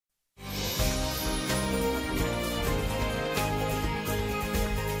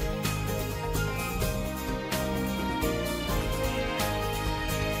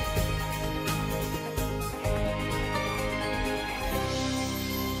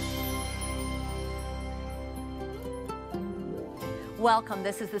Welcome.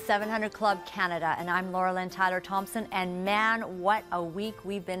 This is the 700 Club Canada, and I'm Laura-Lynn Thompson, and man, what a week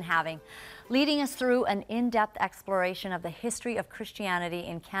we've been having. Leading us through an in-depth exploration of the history of Christianity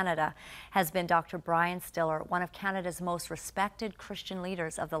in Canada has been Dr. Brian Stiller, one of Canada's most respected Christian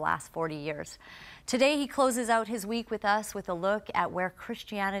leaders of the last 40 years. Today he closes out his week with us with a look at where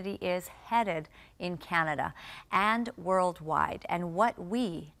Christianity is headed in Canada and worldwide, and what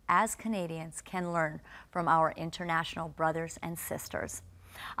we as Canadians can learn from our international brothers and sisters.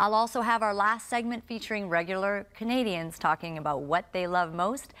 I'll also have our last segment featuring regular Canadians talking about what they love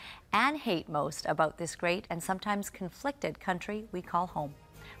most and hate most about this great and sometimes conflicted country we call home.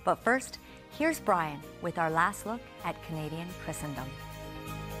 But first, here's Brian with our last look at Canadian Christendom.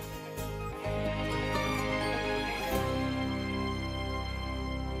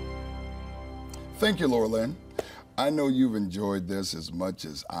 Thank you, Laura-Lynn. I know you've enjoyed this as much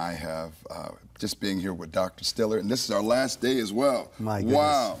as I have, just being here with Dr. Stiller, and this is our last day as well. My goodness.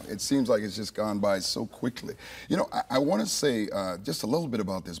 Wow, it seems like it's just gone by so quickly. You know, I want to say just a little bit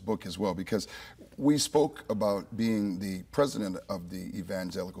about this book as well, because we spoke about being the president of the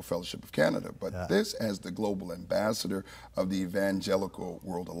Evangelical Fellowship of Canada, but this, as the global ambassador of the Evangelical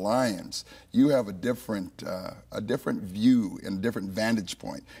World Alliance, you have a different view and a different vantage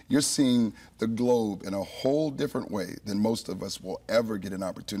point. You're seeing the globe in a whole different way than most of us will ever get an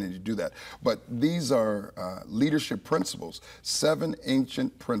opportunity to do that. But these are leadership principles, 7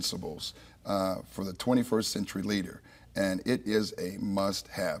 ancient principles for the 21st century leader. And it is a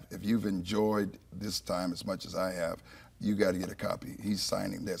must-have. If you've enjoyed this time as much as I have, you got to get a copy. He's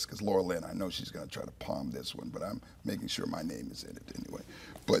signing this because Laura-Lynn, I know she's going to try to palm this one, but I'm making sure my name is in it anyway.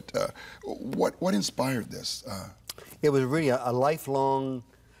 But what inspired this? It was really a lifelong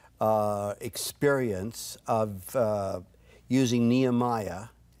experience of using Nehemiah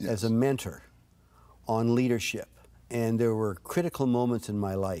as a mentor on leadership. And there were critical moments in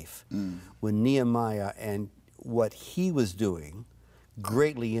my life when Nehemiah and what he was doing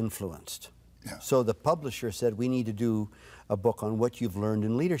greatly influenced. So the publisher said, we need to do a book on what you've learned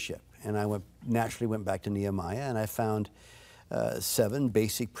in leadership. And I naturally went back to Nehemiah, and I found 7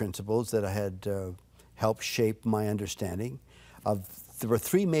 basic principles that I had helped shape my understanding of. There were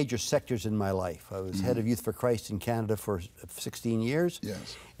 3 major sectors in my life. I was head of Youth for Christ in Canada for 16 years,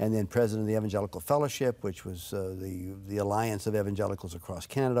 and then president of the Evangelical Fellowship, which was the alliance of evangelicals across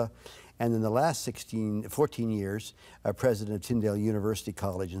Canada. And then the last 14 years, president of Tyndale University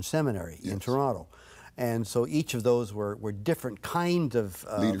College and Seminary in Toronto. And so each of those were different kinds of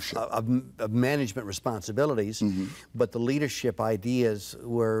leadership, of management responsibilities, but the leadership ideas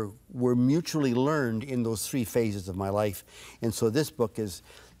were mutually learned in those 3 phases of my life. And so this book is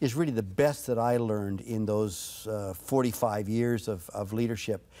really the best that I learned in those 45 years of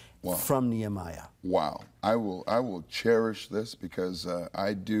leadership from Nehemiah. Wow. I will cherish this because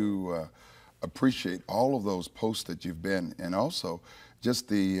I do appreciate all of those posts that you've been, and also just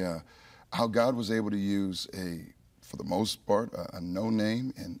the how God was able to use for the most part, a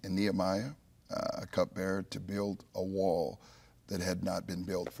no-name in Nehemiah, a cupbearer, to build a wall that had not been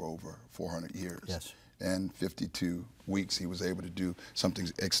built for over 400 years. Yes. And 52 weeks he was able to do something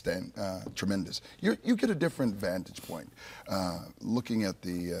tremendous. You get a different vantage point looking at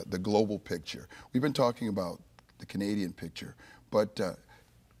the global picture. We've been talking about the Canadian picture, but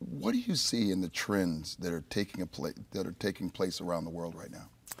what do you see in the trends that are taking place around the world right now?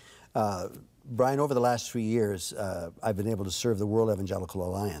 Brian, over the last 3 years, I've been able to serve the World Evangelical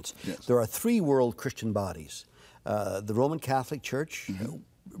Alliance. There are 3 world Christian bodies. The Roman Catholic Church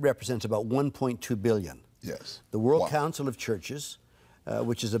represents about 1.2 billion. The World Council of Churches,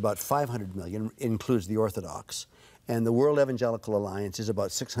 which is about 500 million, includes the Orthodox. And the World Evangelical Alliance is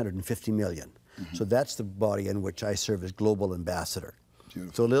about 650 million. So that's the body in which I serve as global ambassador.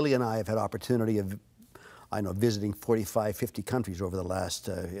 So Lily and I have had opportunity of visiting 45, 50 countries over the last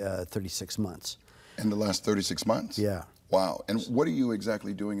 36 months. In the last 36 months? Yeah. Wow. And what are you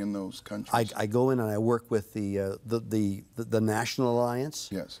exactly doing in those countries? I go in and I work with the National Alliance.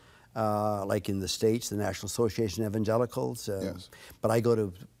 Like in the States, the National Association of Evangelicals. But I go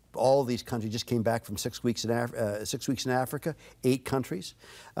to all these countries. Just came back from 6 weeks in Africa, 8 countries.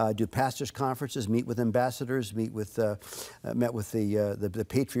 Do pastors' conferences, meet with ambassadors, met with the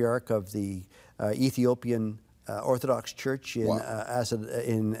patriarch of the Ethiopian Orthodox Church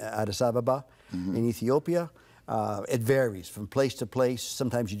in Addis Ababa, in Ethiopia. It varies from place to place.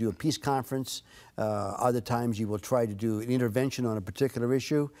 Sometimes you do a peace conference. Other times you will try to do an intervention on a particular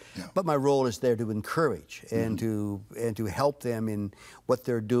issue. But my role is there to encourage and to help them in what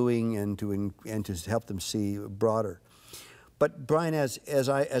they're doing and to help them see broader. But Brian, as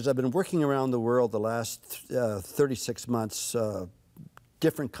I've been working around the world the last 36 months,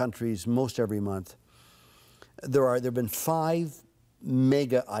 different countries most every month. There have been 5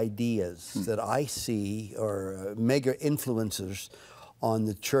 mega ideas that I see, or mega influencers on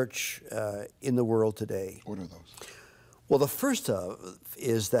the church in the world today. What are those? Well, the first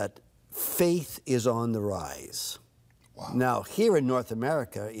is that faith is on the rise. Wow. Now, here in North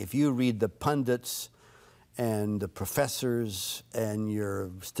America, if you read the pundits and the professors and your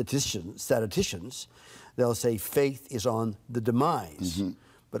statisticians, they'll say faith is on the demise.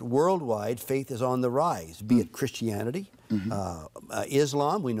 But worldwide, faith is on the rise, be it Christianity,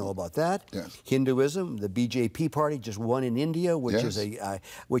 Islam, we know about that, Hinduism, the BJP party just won in India, which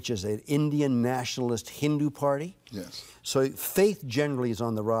is an Indian nationalist Hindu party. So faith generally is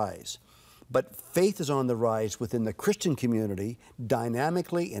on the rise. But faith is on the rise within the Christian community,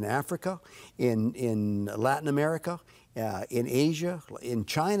 dynamically in Africa, in Latin America, in Asia, in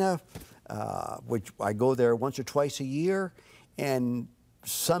China, which I go there once or twice a year, and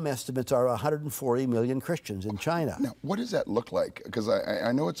some estimates are 140 million Christians in China. Now, what does that look like? Because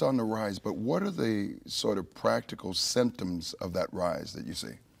I know it's on the rise, but what are the sort of practical symptoms of that rise that you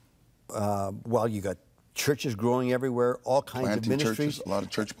see? Well, you got churches growing everywhere, all kinds of ministries. Churches, a lot of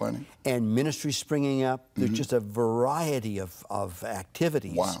church planting. And ministries springing up. There's just a variety of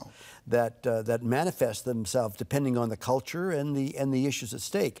activities that manifest themselves depending on the culture and the issues at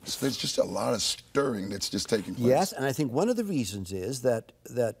stake. So there's just a lot of stirring that's just taking place. Yes, and I think one of the reasons is that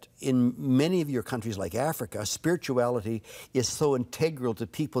in many of your countries like Africa, spirituality is so integral to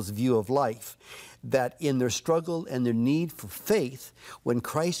people's view of life that in their struggle and their need for faith, when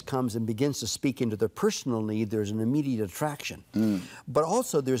Christ comes and begins to speak into their personal need, there's an immediate attraction. But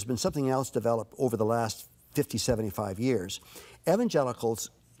also there's been something else developed over the last 50, 75 years. Evangelicals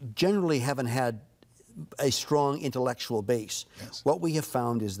generally haven't had a strong intellectual base. What we have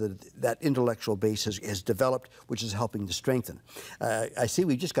found is that intellectual base has developed, which is helping to strengthen. I see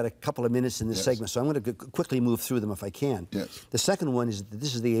we've just got a couple of minutes in this segment, so I'm going to quickly move through them if I can. The second one is that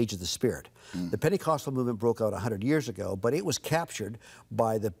this is the age of the Spirit. The Pentecostal movement broke out 100 years ago, but it was captured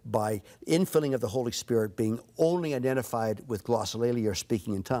by infilling of the Holy Spirit being only identified with glossolalia, or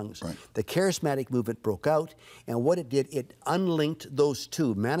speaking in tongues. The charismatic movement broke out, and what it did, it unlinked those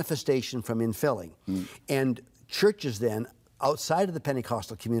two, manifestation from infilling. And churches then, outside of the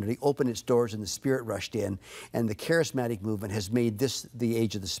Pentecostal community, opened its doors and the Spirit rushed in, and the charismatic movement has made this the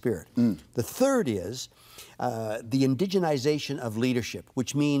age of the Spirit. The third is the indigenization of leadership,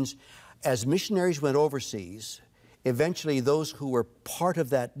 which means as missionaries went overseas, eventually those who were part of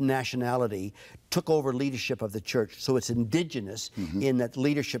that nationality took over leadership of the church. So it's indigenous in that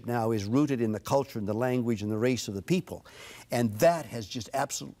leadership now is rooted in the culture and the language and the race of the people. And that has just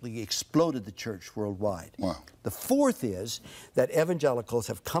absolutely exploded the church worldwide. The fourth is that evangelicals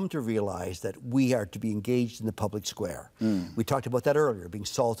have come to realize that we are to be engaged in the public square. We talked about that earlier, being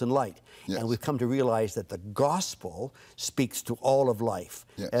salt and light. And we've come to realize that the gospel speaks to all of life.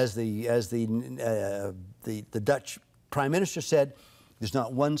 As the Dutch Prime Minister said, there's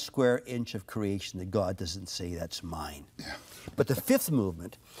not one square inch of creation that God doesn't say that's mine. But the fifth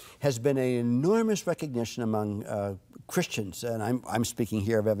movement has been an enormous recognition among Christians, and I'm speaking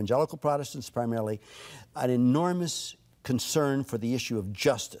here of evangelical Protestants primarily, an enormous concern for the issue of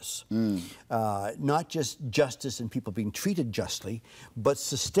justice. Not just justice and people being treated justly, but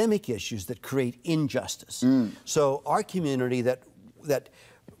systemic issues that create injustice. So our community that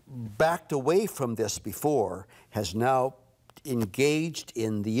backed away from this before has now engaged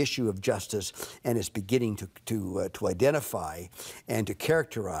in the issue of justice and is beginning to identify and to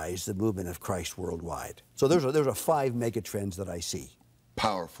characterize the movement of Christ worldwide. So those are 5 mega trends that I see.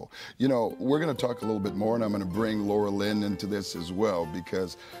 Powerful. You know, we're going to talk a little bit more, and I'm going to bring Laura-Lynn into this as well,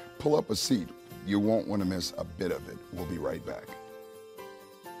 because pull up a seat. You won't want to miss a bit of it. We'll be right back.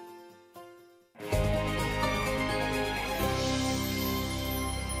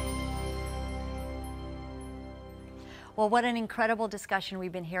 Well, what an incredible discussion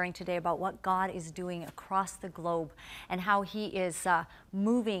we've been hearing today about what God is doing across the globe and how He is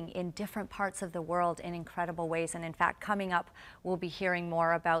moving in different parts of the world in incredible ways. And in fact, coming up, we'll be hearing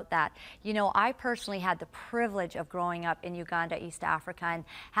more about that. You know, I personally had the privilege of growing up in Uganda, East Africa, and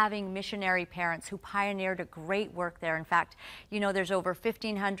having missionary parents who pioneered a great work there. In fact, you know, there's over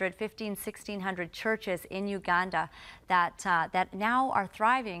 1,600 churches in Uganda that now are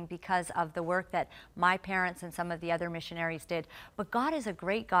thriving because of the work that my parents and some of the other missionaries did. But God is a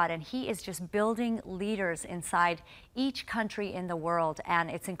great God, and He is just building leaders inside each country in the world.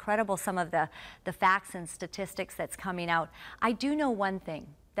 And it's incredible, some of the facts and statistics that's coming out. I do know one thing,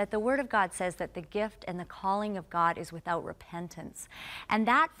 that the Word of God says that the gift and the calling of God is without repentance. And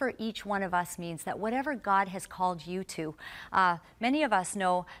that for each one of us means that whatever God has called you to, many of us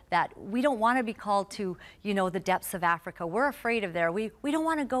know that we don't want to be called to, you know, the depths of Africa. We're afraid of there. We don't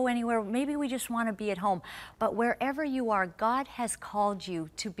want to go anywhere. Maybe we just want to be at home. But wherever you are, God has called you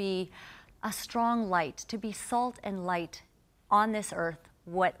to be a strong light, to be salt and light on this earth,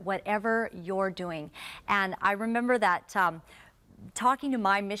 whatever you're doing. And I remember that talking to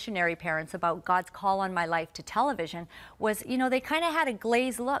my missionary parents about God's call on my life to television was, you know, they kind of had a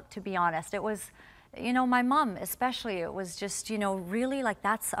glazed look, to be honest. It was, you know, my mom especially, it was just, you know, really like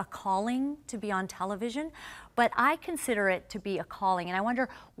that's a calling to be on television. But I consider it to be a calling. And I wonder,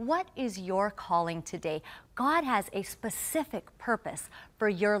 what is your calling today? God has a specific purpose for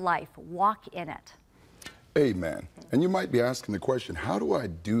your life. Walk in it. Amen. And you might be asking the question, how do I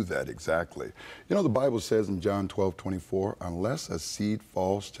do that exactly? You know, the Bible says in John 12:24, unless a seed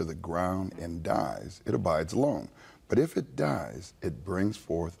falls to the ground and dies, it abides alone. But if it dies, it brings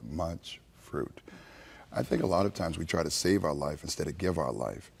forth much fruit. I think a lot of times we try to save our life instead of give our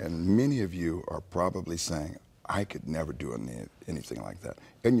life. And many of you are probably saying, I could never do anything like that.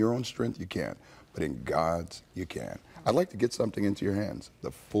 In your own strength, you can. But in God's, you can. I'd like to get something into your hands,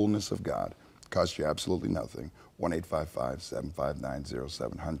 the fullness of God. Costs you absolutely nothing,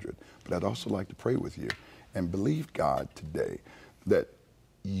 1-855-759-0700. But I'd also like to pray with you and believe God today that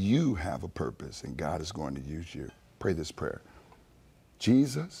you have a purpose and God is going to use you. Pray this prayer.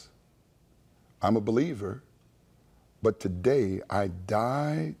 Jesus, I'm a believer, but today I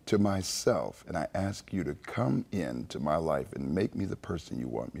die to myself and I ask you to come into my life and make me the person you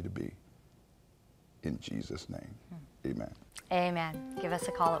want me to be. In Jesus' name, amen. Amen. Give us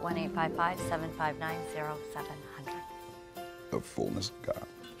a call at 1-855-759-0700. The fullness of God.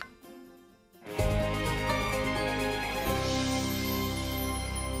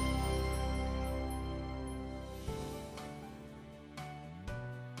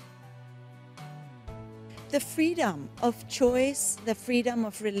 The freedom of choice, the freedom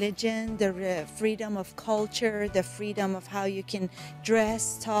of religion, the freedom of culture, the freedom of how you can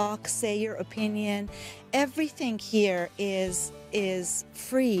dress, talk, say your opinion, everything here is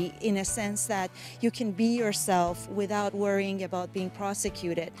free in a sense that you can be yourself without worrying about being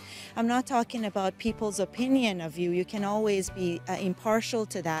prosecuted. I'm not talking about people's opinion of you. You can always be impartial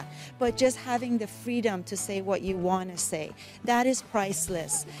to that, but just having the freedom to say what you want to say, that is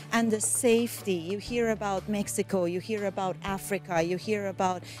priceless. And the safety, you hear about Mexico, you hear about Africa, you hear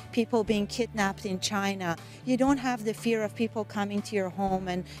about people being kidnapped in China. You don't have the fear of people coming to your home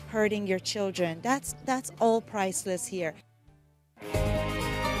and hurting your children. That's all priceless here.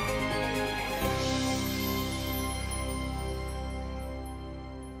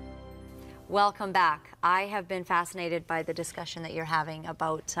 Welcome back. I have been fascinated by the discussion that you're having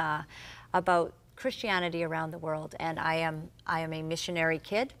about Christianity around the world, and I am a missionary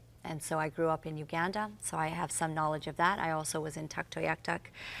kid, and so I grew up in Uganda, so I have some knowledge of that. I also was in Tuktoyaktuk.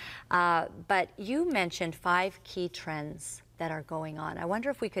 But you mentioned 5 key trends that are going on. I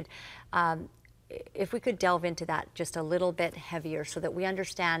wonder if we could delve into that just a little bit heavier so that we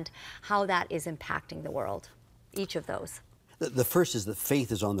understand how that is impacting the world, each of those. The first is that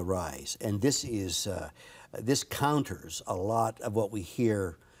faith is on the rise, and this this counters a lot of what we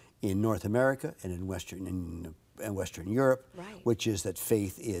hear in North America and in Western Europe, right, which is that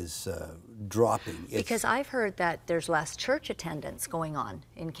faith is dropping. Because I've heard that there's less church attendance going on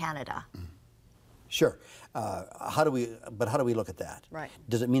in Canada. Sure. How do we look at that? Right.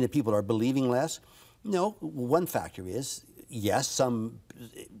 Does it mean that people are believing less? No. One factor is, yes, some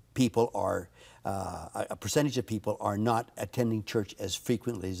people are, a percentage of people are not attending church as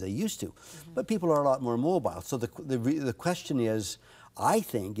frequently as they used to, but people are a lot more mobile. So the question is, I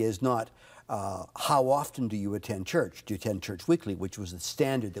think, is not how often do you attend church? Do you attend church weekly, which was the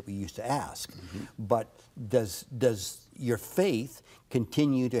standard that we used to ask? But does your faith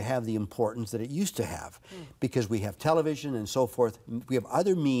continue to have the importance that it used to have? Because we have television and so forth. We have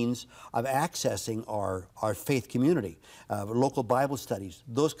other means of accessing our faith community. Local Bible studies,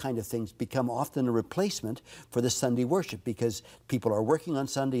 those kind of things become often a replacement for the Sunday worship because people are working on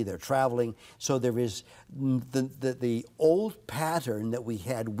Sunday, they're traveling. So there is the old pattern that we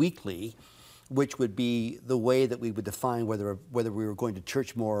had weekly, which would be the way that we would define whether we were going to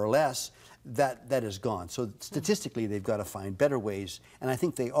church more or less, that is gone. So statistically, they've got to find better ways, and I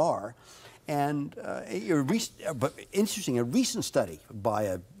think they are. And but interesting, a recent study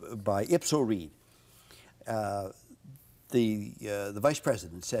by Ipso Reid, the vice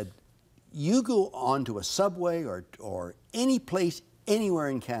president said, you go onto a subway or any place anywhere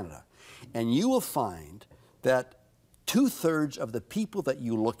in Canada, and you will find that 2/3 of the people that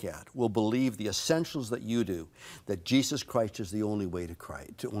you look at will believe the essentials that you do, that Jesus Christ is the only way to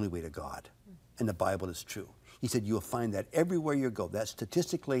Christ, the only way to God. And the Bible is true. He said you'll find that everywhere you go. That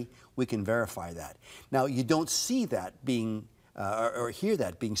statistically, we can verify that. Now, you don't see that being, or hear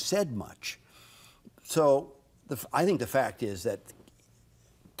that being said much. So I think the fact is that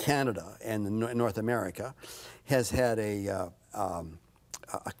Canada and North America has had a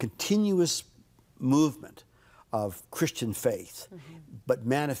continuous movement of Christian faith, but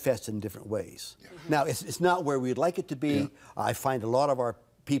manifests in different ways. Now, it's not where we'd like it to be. I find a lot of our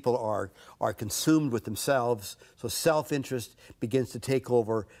people are consumed with themselves, so self-interest begins to take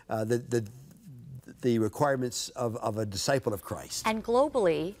over the requirements of a disciple of Christ. And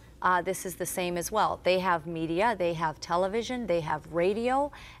globally, this is the same as well. They have media, they have television, they have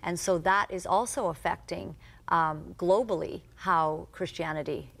radio, and so that is also affecting globally how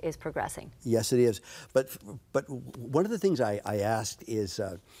Christianity is progressing. Yes, it is. But one of the things I asked is,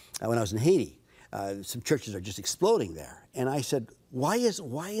 when I was in Haiti, some churches are just exploding there, and I said, why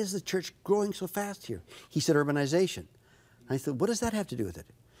is the church growing so fast here? He said, urbanization. I said, what does that have to do with it?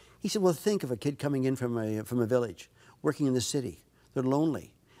 He said, well, think of a kid coming in from a village, working in the city. They're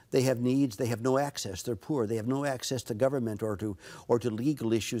lonely. They have needs. They have no access. They're poor. They have no access to government or to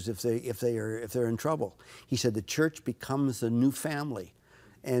legal issues if they're in trouble. He said the church becomes the new family,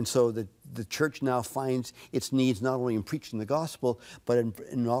 and so the church now finds its needs not only in preaching the gospel, but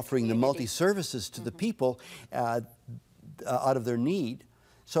in offering the multi-services to the people out of their need.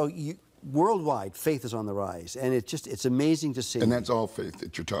 So worldwide, faith is on the rise, and it's amazing to see. And that's all faith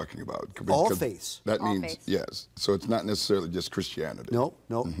that you're talking about. All faiths. That means, yes. So it's not necessarily just Christianity. No,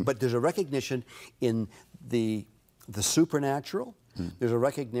 but there's a recognition in the supernatural. There's a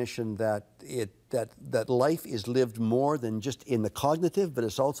recognition that that life is lived more than just in the cognitive, but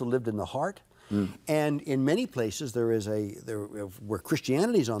it's also lived in the heart. And in many places, where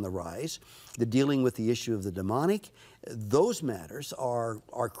Christianity is on the rise, the dealing with the issue of the demonic, those matters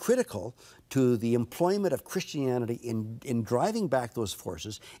are critical to the employment of Christianity in driving back those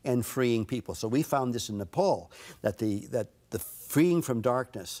forces and freeing people. So we found this in Nepal, that the freeing from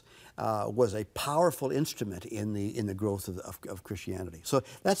darkness was a powerful instrument in the growth of Christianity. So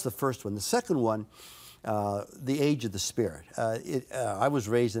that's the first one. The second one, the age of the Spirit. I was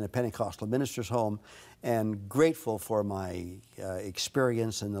raised in a Pentecostal minister's home and grateful for my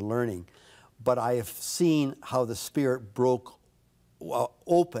experience and the learning, but I have seen how the Spirit broke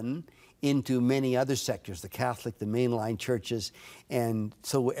open into many other sectors, the Catholic, the mainline churches, and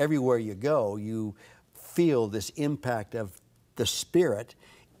so everywhere you go, you feel this impact of the Spirit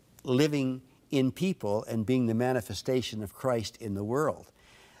living in people and being the manifestation of Christ in the world.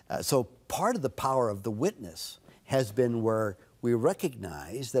 So part of the power of the witness has been where we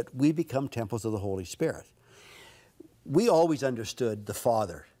recognize that we become temples of the Holy Spirit. We always understood the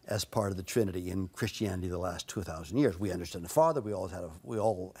Father as part of the Trinity in Christianity the last 2,000 years. We understood the Father. We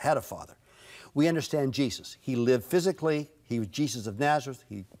all had a Father. We understand Jesus. He lived physically. He was Jesus of Nazareth.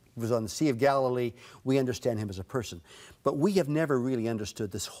 He was on the Sea of Galilee. We understand him as a person. But we have never really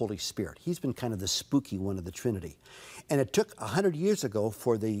understood this Holy Spirit. He's been kind of the spooky one of the Trinity. And it took 100 years ago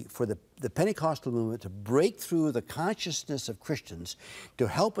for the Pentecostal movement to break through the consciousness of Christians to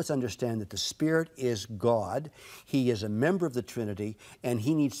help us understand that the Spirit is God. He is a member of the Trinity, and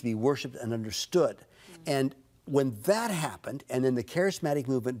he needs to be worshiped and understood. And when that happened, and then the charismatic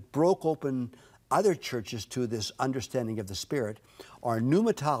movement broke open other churches to this understanding of the Spirit, our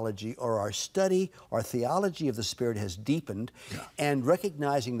pneumatology, or our study, our theology of the Spirit has deepened, and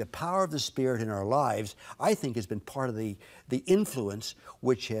recognizing the power of the Spirit in our lives, I think has been part of the influence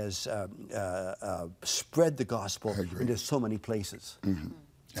which has spread the gospel into so many places.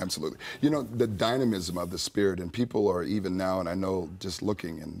 Absolutely. You know, the dynamism of the Spirit, and people are even now, and I know just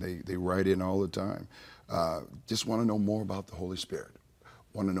looking, and they write in all the time, just want to know more about the Holy Spirit.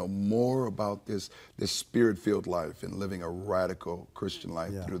 Want to know more about this Spirit-filled life and living a radical Christian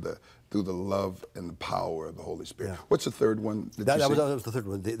life through the love and the power of the Holy Spirit. What's the third one? That was the third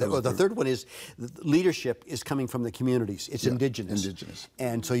one. The third one is leadership is coming from the communities. It's indigenous.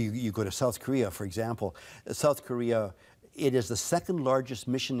 And so you go to South Korea, for example. South Korea, it is the second largest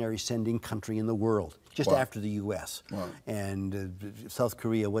missionary sending country in the world, just after the U.S. And South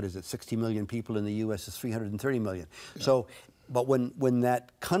Korea, what is it, 60 million people, in the U.S. is 330 million. So, but when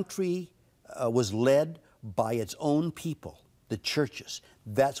that country was led by its own people, the churches,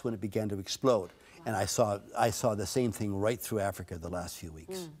 that's when it began to explode. And I saw the same thing right through Africa the last few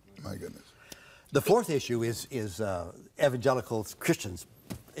weeks. My goodness. The fourth issue is evangelical Christians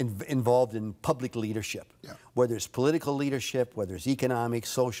involved in public leadership, whether it's political leadership, whether it's economic,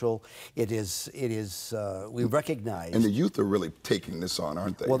 social. We recognize. And the youth are really taking this on,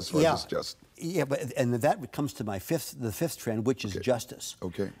 aren't they? Well, as far as just yeah, and that comes to the fifth trend, which is justice.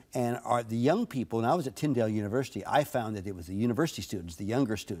 Okay. And the young people, when I was at Tyndale University, I found that it was the university students, the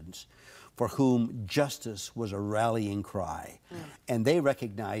younger students, for whom justice was a rallying cry. And they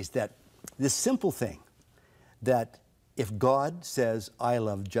recognized that this simple thing, that if God says, I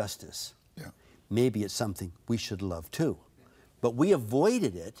love justice, maybe it's something we should love too. But we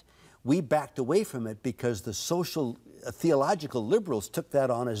avoided it. We backed away from it because the social, theological liberals took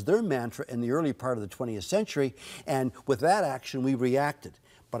that on as their mantra in the early part of the 20th century. And with that action, we reacted.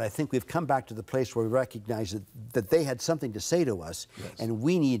 But I think we've come back to the place where we recognize that they had something to say to us, and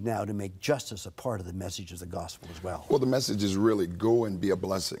we need now to make justice a part of the message of the gospel as well. Well, the message is really go and be a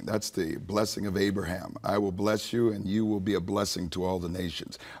blessing. That's the blessing of Abraham. I will bless you, and you will be a blessing to all the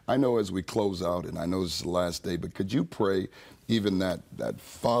nations. I know as we close out, and I know this is the last day, but could you pray even that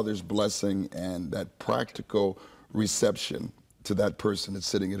Father's blessing and that practical reception to that person that's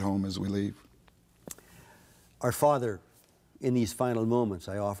sitting at home as we leave? Our Father, in these final moments,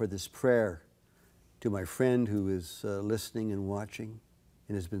 I offer this prayer to my friend who is listening and watching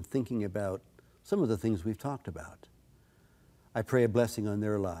and has been thinking about some of the things we've talked about. I pray a blessing on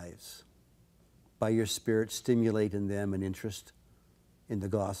their lives. By your Spirit, stimulate in them an interest in the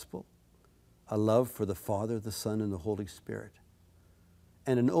gospel, a love for the Father, the Son, and the Holy Spirit,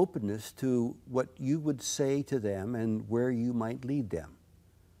 and an openness to what you would say to them and where you might lead them.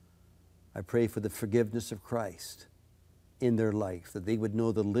 I pray for the forgiveness of Christ in their life, that they would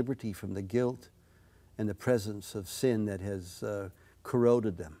know the liberty from the guilt and the presence of sin that has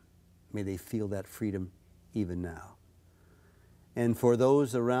corroded them. May they feel that freedom even now. And for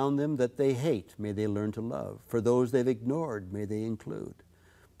those around them that they hate, may they learn to love. For those they've ignored, may they include.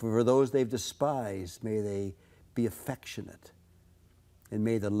 For those they've despised, may they be affectionate. And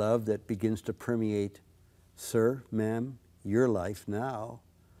may the love that begins to permeate, sir, ma'am, your life now,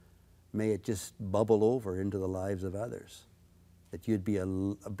 may it just bubble over into the lives of others. That you'd be a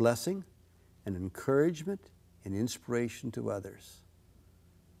blessing, an encouragement, an inspiration to others.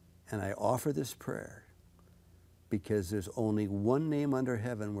 And I offer this prayer because there's only one name under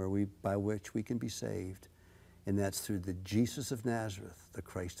heaven by which we can be saved, and that's through the Jesus of Nazareth, the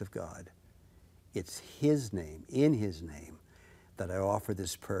Christ of God. It's His name, in His name, that I offer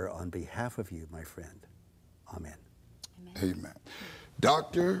this prayer on behalf of you, my friend. Amen. Amen.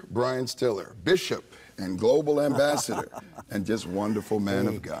 Dr. Brian Stiller, Bishop and Global Ambassador, and just wonderful man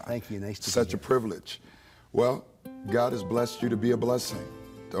of God. Thank you. Nice to be Such here. a privilege. Well, God has blessed you to be a blessing.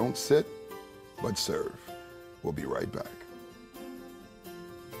 Don't sit, but serve. We'll be right back.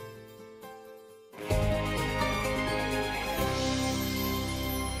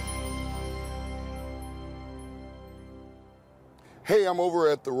 Hey, I'm over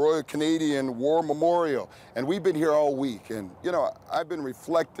at the Royal Canadian War Memorial, and we've been here all week. And, you know, I've been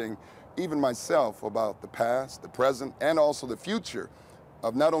reflecting, even myself, about the past, the present, and also the future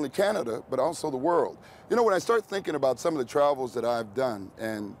of not only Canada, but also the world. You know, when I start thinking about some of the travels that I've done,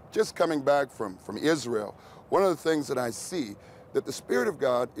 and just coming back from Israel, one of the things that I see, that the Spirit of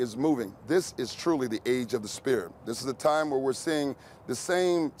God is moving. This is truly the age of the Spirit. This is a time where we're seeing the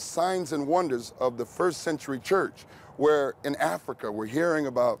same signs and wonders of the first century church, where in Africa, we're hearing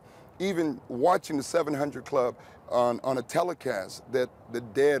about even watching the 700 Club on a telecast that the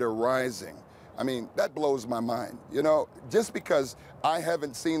dead are rising. I mean, that blows my mind. You know, just because I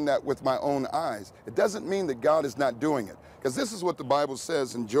haven't seen that with my own eyes, it doesn't mean that God is not doing it. Because this is what the Bible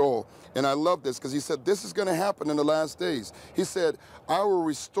says in Joel, and I love this because he said, this is going to happen in the last days. He said, I will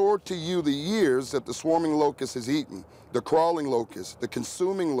restore to you the years that the swarming locust has eaten, the crawling locust, the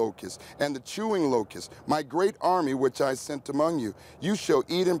consuming locust, and the chewing locust, my great army which I sent among you. You shall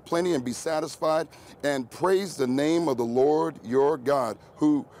eat in plenty and be satisfied, and praise the name of the Lord your God,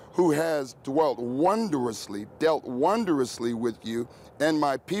 who has dealt wondrously with you, and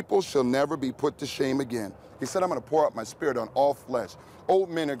my people shall never be put to shame again. He said, I'm going to pour out my Spirit on all flesh. Old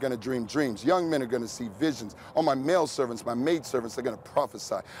men are going to dream dreams. Young men are going to see visions. All my male servants, my maid servants are going to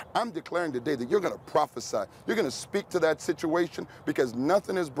prophesy. I'm declaring today that you're going to prophesy. You're going to speak to that situation because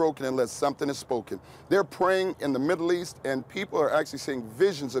nothing is broken unless something is spoken. They're praying in the Middle East, and people are actually seeing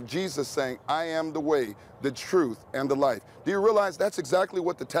visions of Jesus saying, I am the way, the truth, and the life. Do you realize that's exactly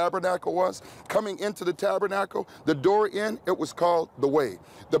what the tabernacle was? Coming into the tabernacle, the door in, it was called the way.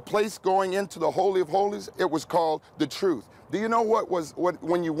 The place going into the Holy of Holies, it was called the truth. Do you know what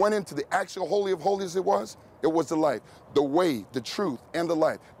when you went into the actual Holy of Holies it was? It was the life, the way, the truth, and the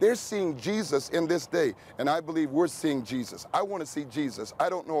life. They're seeing Jesus in this day, and I believe we're seeing Jesus. I want to see Jesus. I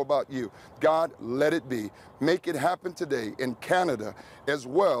don't know about you. God, let it be. Make it happen today in Canada as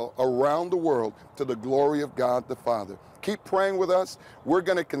well around the world to the glory of God the Father. Keep praying with us. We're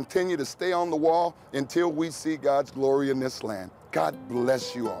going to continue to stay on the wall until we see God's glory in this land. God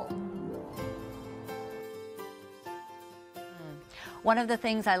bless you all. One of the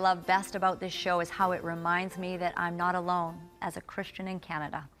things I love best about this show is how it reminds me that I'm not alone as a Christian in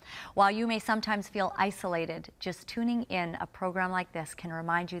Canada. While you may sometimes feel isolated, just tuning in a program like this can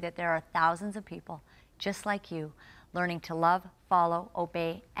remind you that there are thousands of people just like you learning to love, follow,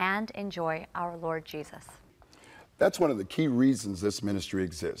 obey, and enjoy our Lord Jesus. That's one of the key reasons this ministry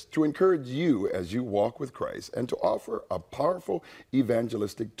exists, to encourage you as you walk with Christ and to offer a powerful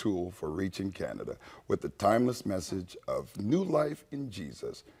evangelistic tool for reaching Canada with the timeless message of new life in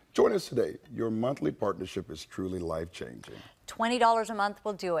Jesus. Join us today. Your monthly partnership is truly life-changing. $20 a month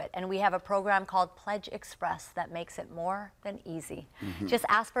will do it, and we have a program called Pledge Express that makes it more than easy. Just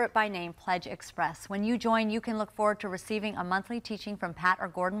ask for it by name, Pledge Express. When you join, you can look forward to receiving a monthly teaching from Pat or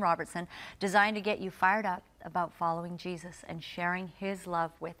Gordon Robertson designed to get you fired up about following Jesus and sharing his love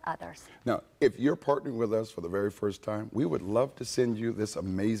with others. Now, if you're partnering with us for the very first time, we would love to send you this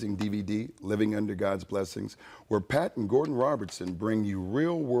amazing DVD, Living Under God's Blessings, where Pat and Gordon Robertson bring you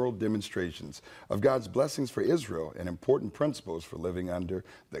real-world demonstrations of God's blessings for Israel and important principles for living under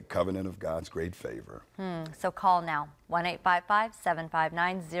the covenant of God's great favor. So call now,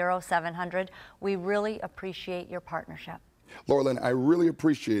 1-855-759-0700. We really appreciate your partnership. Laura-Lynn, I really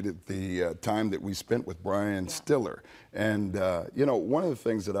appreciated the time that we spent with Brian Stiller. And, you know, one of the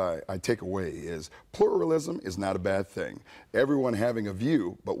things that I take away is pluralism is not a bad thing. Everyone having a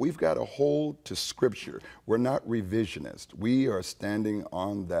view, but we've got to hold to Scripture. We're not revisionist. We are standing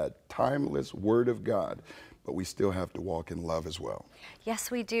on that timeless Word of God, but we still have to walk in love as well. Yes,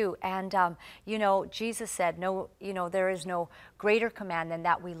 we do. And, you know, Jesus said, there is no greater command than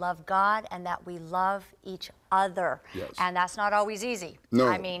that we love God and that we love each other. Yes. And that's not always easy. No.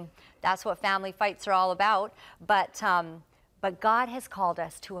 I mean, that's what family fights are all about. But God has called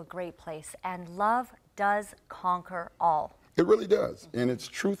us to a great place, and love does conquer all. It really does, and it's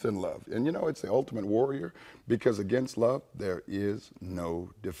truth and love. And you know, it's the ultimate warrior, because against love, there is no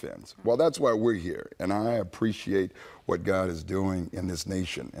defense. Well, that's why we're here, and I appreciate what God is doing in this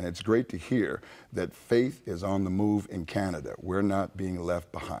nation. And it's great to hear that faith is on the move in Canada. We're not being left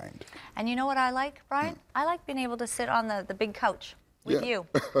behind. And you know what I like, Brian? I like being able to sit on the big couch with you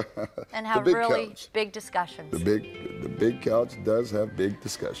and have really big discussions. The big couch does have big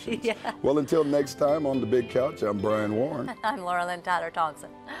discussions. Yeah. Well, until next time on the big couch, I'm Brian Warren. I'm Laura-Lynn Thompson.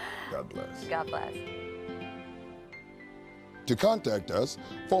 God bless. God bless. To contact us,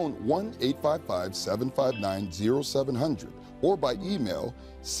 phone 1-855-759-0700 or by email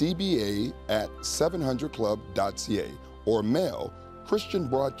cba@700club.ca or mail Christian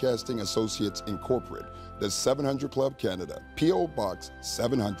Broadcasting Associates Incorporated, the 700 Club Canada, P.O. Box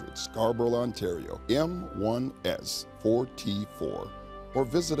 700, Scarborough, Ontario, M1S4T4, or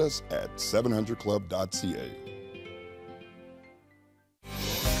visit us at 700club.ca.